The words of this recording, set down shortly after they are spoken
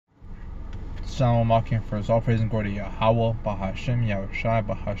Shalom Makim for all praise and glory to Yahweh, Bahashem, Yahushai,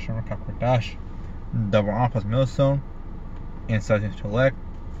 Bahashem, Kakodash, Double Ampos Millstone, Insight Intellect.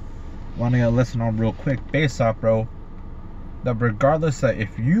 Want to get a lesson on real quick, based off, bro, that regardless that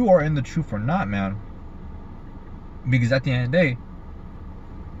if you are in the truth or not, man, because at the end of the day,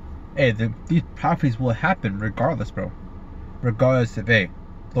 hey, these prophecies will happen regardless, bro. Regardless if, hey,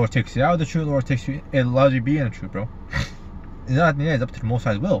 Lord takes you out of the truth, Lord takes you, it allows you to be in the truth, bro. It's not at the end, it's up to the Most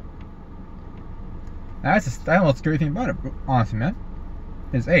High's will. That's the scary thing about it, bro. Honestly, man.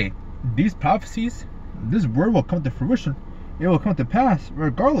 Is, hey, these prophecies, this word will come to fruition. It will come to pass,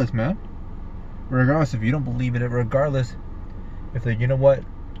 regardless, man. Regardless if you don't believe in it, regardless if, like, you know what,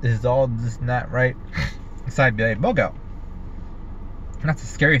 this is all this and that, right? Inside, be like, bug out. And that's a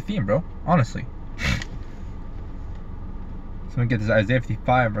scary theme, bro. Honestly. So we get this Isaiah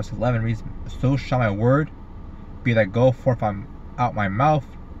 55 verse 11 reads, so shall my word be that go forth out my mouth.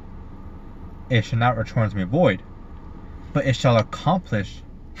 It shall not return to me void, but it shall accomplish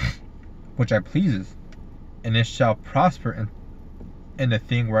which I pleases, and it shall prosper in the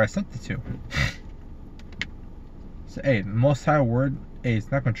thing where I sent it to. So, hey, the Most High word, hey,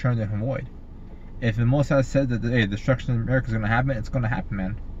 it's not going to turn to him void. If the Most High said that, hey, destruction of America is going to happen, it's going to happen,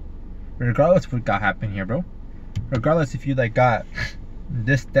 man. Regardless of what got happened here, bro. Regardless if you, like, got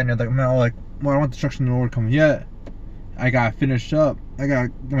this, then you're like, man, well, I want destruction of the world coming yet. I got to finish up. I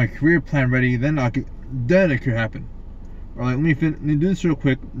got my career plan ready. Then it could happen. Or like, let me do this real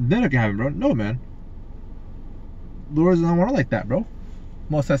quick. Then it can happen, bro. No, man. The Lord doesn't want it like that, bro.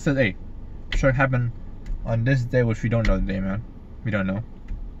 Most I said, hey, sure happen on this day, which we don't know the day, man. We don't know.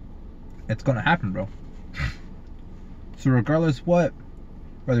 It's gonna happen, bro. So regardless what,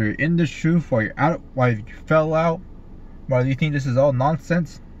 whether you're in this truth or you're out, whether you fell out, whether you think this is all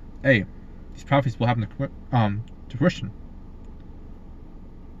nonsense, hey, these prophecies will happen to fruition.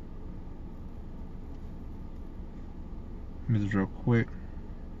 Let me just real quick.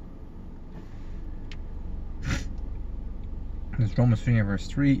 It's Romans 3 and verse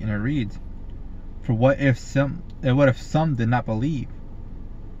 3, and it reads, for what if some did not believe?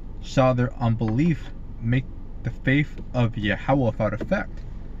 Shall their unbelief make the faith of Yahweh without effect?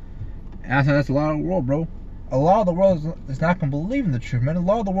 And that's a lot of the world, bro. A lot of the world is not going to believe in the truth, man. A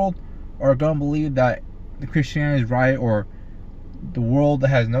lot of the world are going to believe that the Christianity is right, or the world that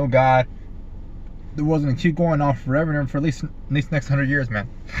has no God. The world's going to keep going on forever and for at least next 100 years, man.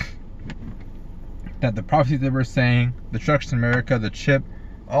 That the prophecies that we're saying, the destruction of America, the chip,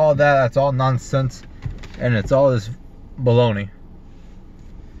 all that's all nonsense, and it's all this baloney.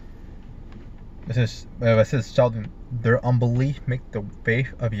 It says, shall their unbelief make the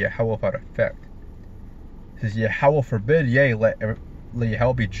faith of Yahweh without effect? It says, Yahweh forbid, yea, let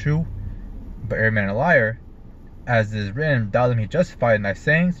Yahweh be true, but every man a liar. As it is written, thou them he justified in thy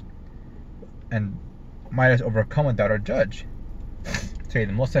sayings, and mightest overcome without our judge. So the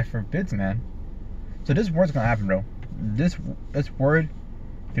Most High forbids, man. So this word's gonna happen, bro. This word,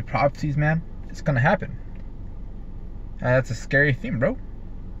 the prophecies, man, it's gonna happen. And that's a scary thing, bro.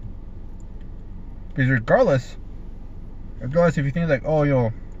 Because regardless if you think like, oh,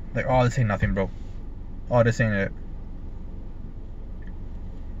 yo, like, oh, this ain't nothing, bro. Oh, this ain't it.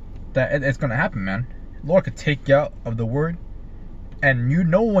 It's gonna happen, man. Lord could take you out of the word, and you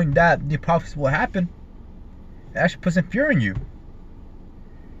knowing that the prophecies will happen, it actually puts some fear in you.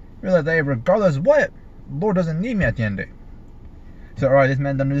 Realize that regardless of what, Lord doesn't need me at the end of the day. So, alright, this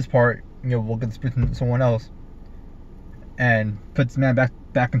man done this part, you know, we'll get the spirit to someone else, and put this man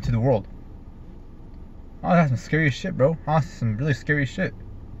back into the world. Oh, that's some scary shit, bro. Honestly, some really scary shit.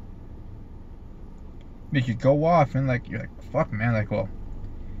 Make you go off and like, you're like, fuck, man, like, well,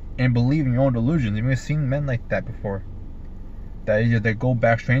 and believe in your own delusions. We've seen men like that before. That either they go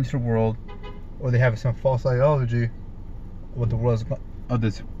back straight into the world, or they have some false ideology of what the world is, of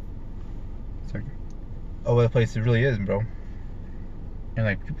this, sorry, of what the place it really is, bro. And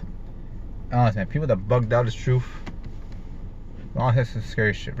like, people, honestly, man, people that bugged out is truth. Honestly, that's some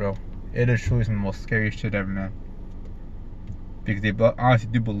scary shit, bro. It is truly some of the most scary shit ever, man. Because they honestly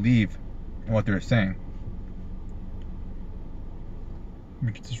do believe in what they're saying. Let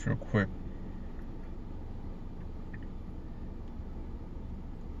me get this real quick.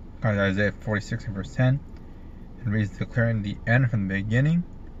 Isaiah 46 and verse 10. It reads, declaring the end from the beginning,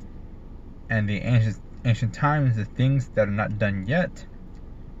 and the ancient times, the things that are not done yet,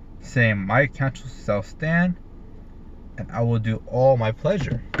 saying, my counsel shall stand, and I will do all my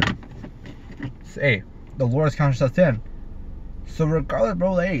pleasure. So, hey, the Lord's counsel shall stand. So regardless,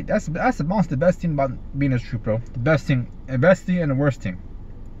 bro, hey, that's the best thing about being a truth, bro. The best thing and the worst thing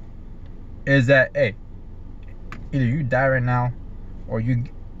is that, hey, either you die right now, or you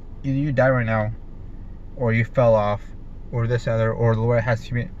either you die right now, or you fell off, or this other, or the Lord has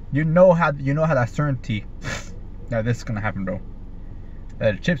to be. You know how that certainty that this is gonna happen, bro.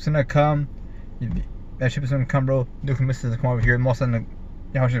 That chip's gonna come. That chip is gonna come, bro. Nuclear missiles gonna come over here. Most of them,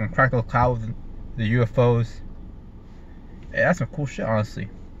 you're gonna crack those clouds, the UFOs. Hey, that's some cool shit, honestly.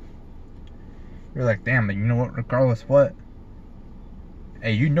 You're like, damn, but you know what? Regardless what,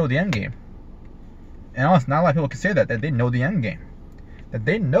 hey, you know the end game. And honestly, not a lot of people can say that they know the end game, that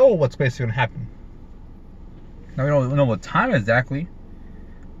they know what's basically gonna happen. Now we don't know what time exactly,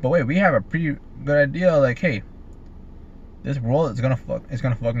 but wait, we have a pretty good idea. Like, hey, this world is gonna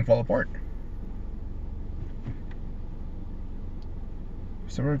fucking fall apart.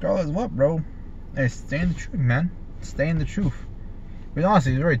 So regardless of what, bro, hey, stay in the truth, man. Stay in the truth. But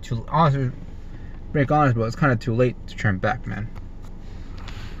honestly, it's very too honestly. Break honest, but it's kind of too late to turn back, man.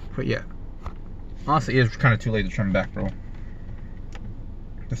 But yeah, honestly, it's kind of too late to turn back, bro.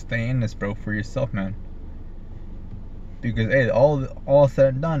 Just stay in this, bro, for yourself, man. Because hey, all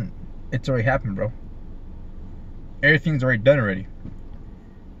said and done, it's already happened, bro. Everything's already done already.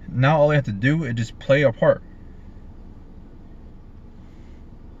 Now all you have to do is just play your part.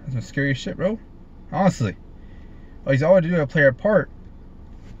 That's some scary shit, bro. Honestly, all you have to do is play your part.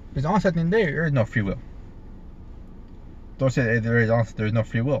 Because honestly, at the end of the day, there is no free will. Don't say there is no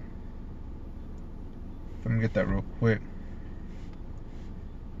free will. Let me get that real quick.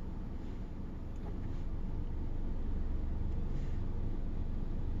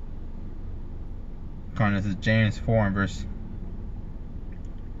 This is James 4 and verse.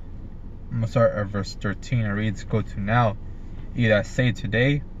 I'm gonna start at verse 13. It reads, "Go to now, either I say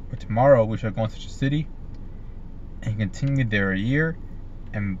today or tomorrow we shall go into such a city, and continue there a year,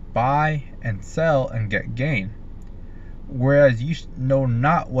 and buy and sell and get gain. Whereas ye know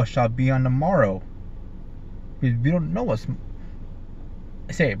not what shall be on the morrow." Because we don't know what's.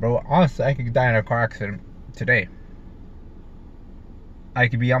 Say, bro, honestly, I could die in a car accident today. I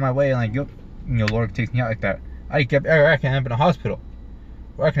could be on my way and like, Lord takes me out like that. I can end up in a hospital,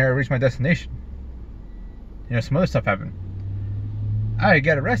 or I can never reach my destination. Some other stuff happen. I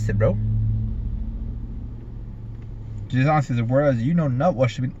get arrested, bro. Jesus answers the word, "You know not what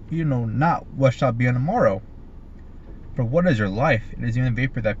shall be on the morrow. For what is your life? It is even a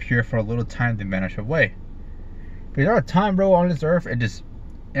vapor that pure for a little time then vanish away." Because there are time, bro, on this earth, it just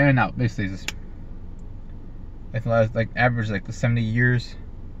in and out. Basically, just I feel like average like the 70 years.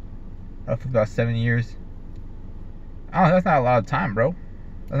 I think about 7 years. I don't know, that's not a lot of time, bro.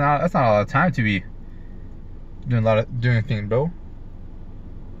 That's not a lot of time to be doing things, bro.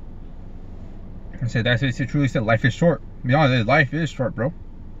 I said that's what he truly said. Life is short. To be honest, life is short, bro.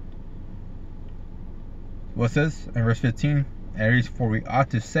 What says in verse 15? And it reads, "For we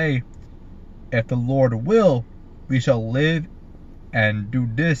ought to say, if the Lord will, we shall live and do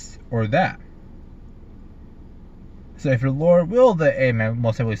this or that." So if the Lord will, that, hey man,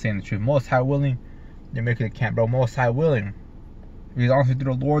 most high saying the truth. Most high willing, you're making a camp, bro. Most high willing. Because honestly,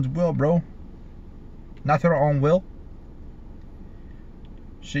 through the Lord's will, bro. Not through our own will.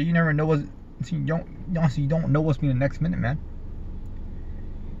 Shit, you never know what. You don't know what's being the next minute, man.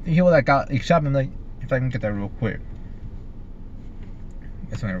 You hear what that guy, he shot him, like, if I can get that real quick.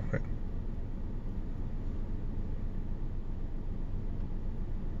 Get something real quick.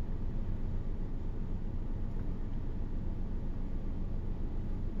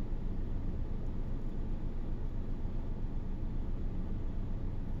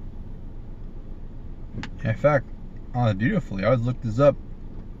 In fact, beautifully, I was looked this up.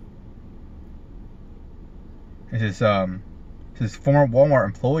 This is former Walmart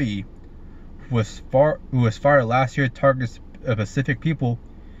employee who was fired last year targets Pacific people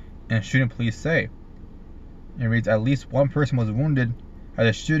and shooting, police say. It reads, at least one person was wounded at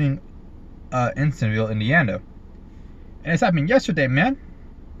a shooting in Evansville, Indiana. And it's happened yesterday, man.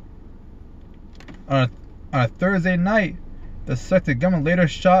 On a Thursday night, the suspected gunman later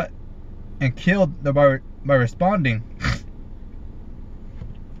shot and killed by responding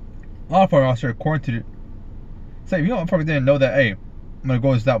law enforcement officer, according to the. Say, you know, motherfuckers didn't know that. Hey, I'm gonna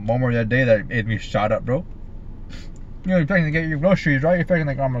go to that Walmart that day that made me shot up, bro. You're expecting to get your groceries, right? You're expecting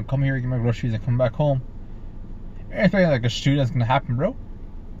like, I'm gonna come here, get my groceries, and come back home. You're expecting like a shooting that's gonna happen, bro.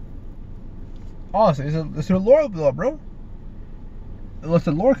 Honestly, it's the Lord, bro. Unless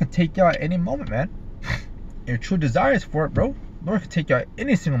the Lord can take you out at any moment, man. Your true desires for it, bro. The Lord can take you out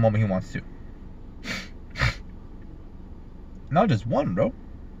any single moment He wants to. Not just one, bro.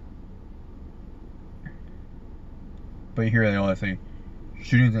 But you hear, they say,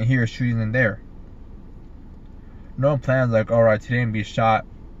 shootings in here, shootings in there. No plans like, alright, today and be shot,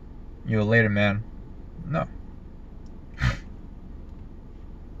 later, man. No.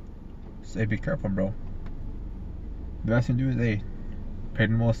 So hey, be careful, bro. The best thing to do is hey, pray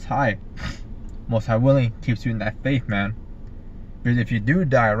to the Most High. Most High willing keeps you in that faith, man. Because if you do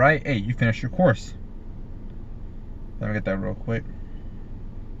die, right, hey, you finish your course. Let me get that real quick.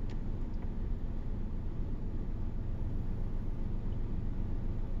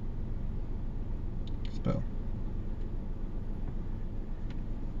 Spell.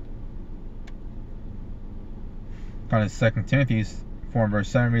 Kind of 2 Timothy 4 verse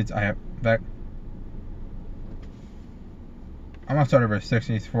 7 reads, I have that. I'm gonna start at verse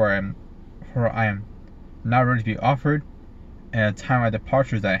 6. For I am not ready to be offered, and the time of my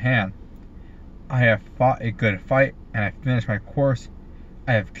departure is at hand. I have fought a good fight, and I finished my course.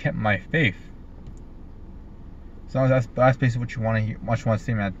 I have kept my faith. So that's basically what you want to hear, what you want to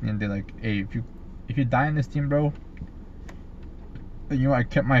say, man. At the end of the day, like, hey, if you die in this team, bro, then you know I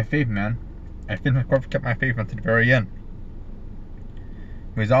kept my faith, man. I finished my course, kept my faith until the very end.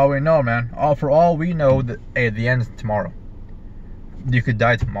 Because all we know, man, for all we know, that hey, the end is tomorrow. You could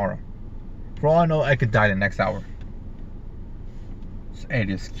die tomorrow. For all I know, I could die the next hour. So, hey,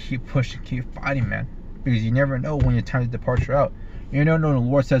 just keep pushing, keep fighting, man. Because you never know when your time of departure out. You never know when the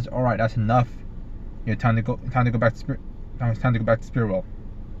Lord says, "All right, that's enough. You know, time to go back to spirit. It's time to go back to spirit world."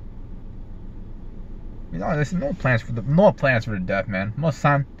 You know, there's no plans for the death, man. Most of the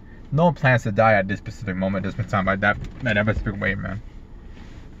time, no one plans to die at this specific moment. This time by that specific way, man.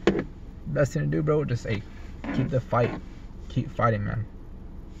 Best thing to do, bro, just hey, keep the fight, keep fighting, man.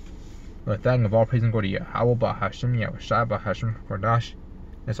 With that, of all praise and glory to Yahweh, Bahashim, Yahushua, Bahashim, Kodash,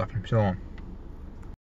 it's off from Shalom.